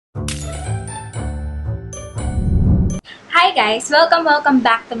Hi guys! Welcome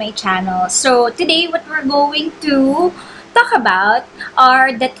back to my channel. So today what we're going to talk about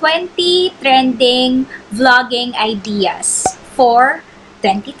are the 20 trending vlogging ideas for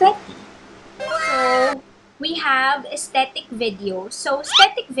 2020. So, we have aesthetic videos. So,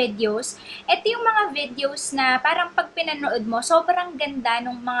 aesthetic videos, ito yung mga videos na parang pag pinanood mo, sobrang ganda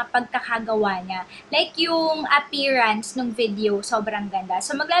ng mga pagkakagawa niya. Like yung appearance ng video, sobrang ganda.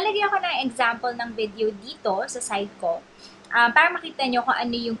 So, maglalagay ako ng example ng video dito sa side ko. Para makita nyo kung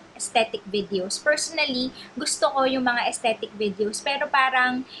ano yung aesthetic videos. Personally, gusto ko yung mga aesthetic videos. Pero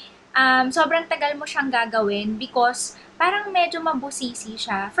parang sobrang tagal mo siyang gagawin because parang medyo mabusisi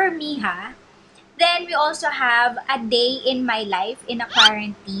siya. For me ha, then we also have a day in my life in a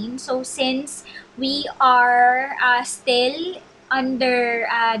quarantine. So since we are still under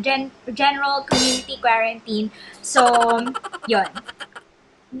general community quarantine, so yon.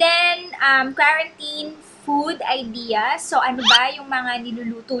 Then quarantine food ideas. So ano ba yung mga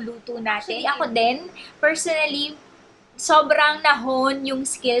niluluto-luto natin? Actually, ako din, personally, sobrang nahon yung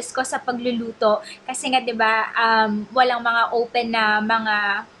skills ko sa pagluluto kasi nga 'di ba walang mga open na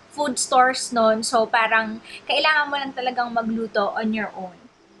mga food stores noon, so parang kailangan mo lang talagang magluto on your own.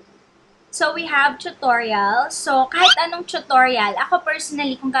 So we have tutorial. So kahit anong tutorial, ako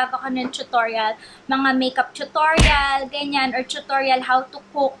personally kung gagawa ko ng tutorial, mga makeup tutorial, ganyan, or tutorial how to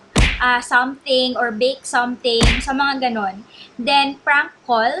cook something or bake something, sa mga ganon. Then prank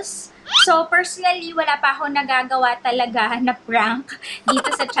calls. So, personally, wala pa ako nagagawa talaga na prank dito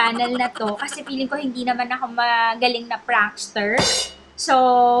sa channel na to kasi feeling ko hindi naman ako magaling na prankster.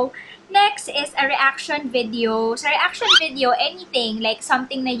 So, next is a reaction video. Sa reaction video, anything like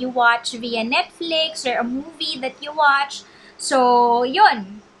something na you watch via Netflix or a movie that you watch. So,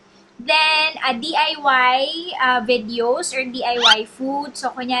 yun. Then, DIY videos or DIY food.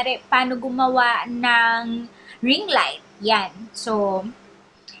 So, kunyari, paano gumawa ng ring light. Yan. So,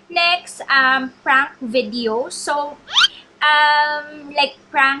 next, prank videos. So, like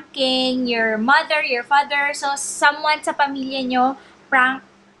pranking your mother, your father. So, someone sa pamilya nyo, prank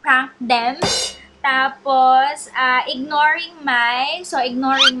them. Tapos, ignoring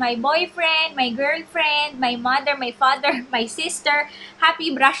my boyfriend, my girlfriend, my mother, my father, my sister.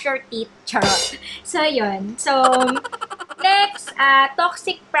 Happy brush your teeth. Charot. So, yun. So, next,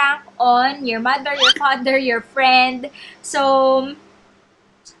 toxic prank on your mother, your father, your friend. So,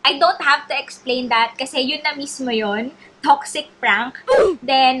 I don't have to explain that kasi yun na mismo yun, toxic prank.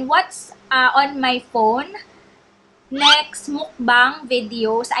 Then, what's on my phone? Next, mukbang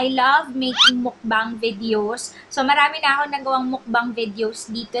videos. I love making mukbang videos. So, marami na ako nagawang mukbang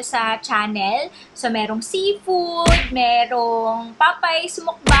videos dito sa channel. So, merong seafood, merong Popeyes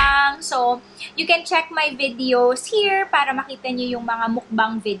mukbang. So, you can check my videos here para makita nyo yung mga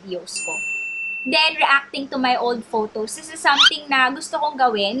mukbang videos ko. Then, reacting to my old photos. This is something na gusto kong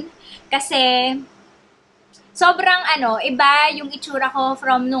gawin kasi sobrang iba yung itsura ko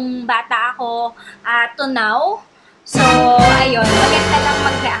from nung bata ako to now. So, ayun, maganda lang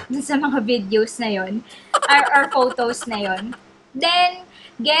mag-react sa mga videos na yon or photos na yon. Then,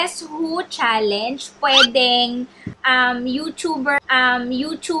 guess who challenge? Pwedeng YouTuber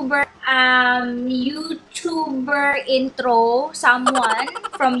intro someone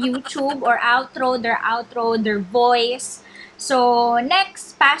from YouTube or outro, their voice. So,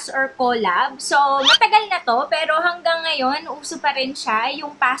 next, pass or collab. So, matagal na to, pero hanggang ngayon, uso pa rin siya,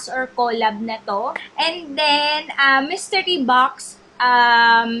 yung pass or collab na to. And then, mystery box,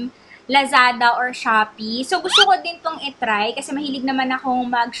 Lazada or Shopee. So, gusto ko din tong itry kasi mahilig naman akong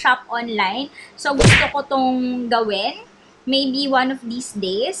mag-shop online. So, gusto ko tong gawin. Maybe one of these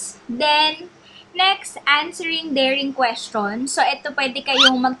days. Then, next, answering daring questions. So, ito pwede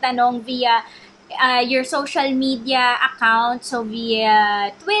kayong magtanong via your social media account. So, via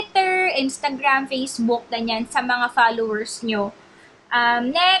Twitter, Instagram, Facebook, ganyan, sa mga followers nyo.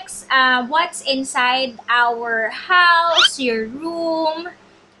 Next, what's inside our house, your room,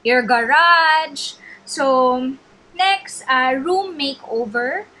 your garage. So, next, room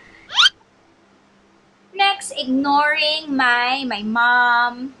makeover. Next, ignoring my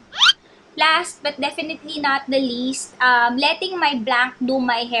mom. Last but definitely not the least, letting my blank do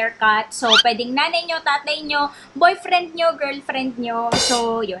my haircut. So, pwedeng nanay nyo, tatay nyo, boyfriend nyo, girlfriend nyo.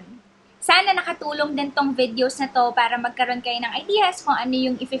 So, yun. Sana nakatulong din tong videos na to para magkaroon kayo ng ideas kung ano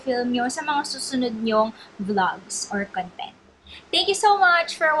yung i-film nyo sa mga susunod nyong vlogs or content. Thank you so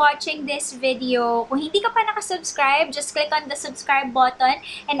much for watching this video. Kung hindi ka pa nakasubscribe, just click on the subscribe button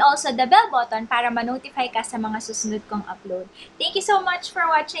and also the bell button para ma-notify ka sa mga susunod kong upload. Thank you so much for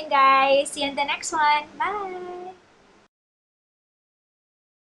watching, guys. See you in the next one. Bye!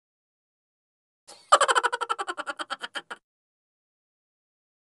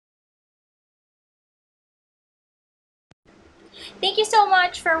 Thank you so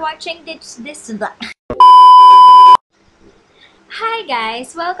much for watching this. Hi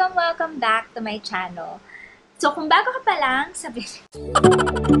guys! Welcome back to my channel. So kung bago ka pa lang, sabi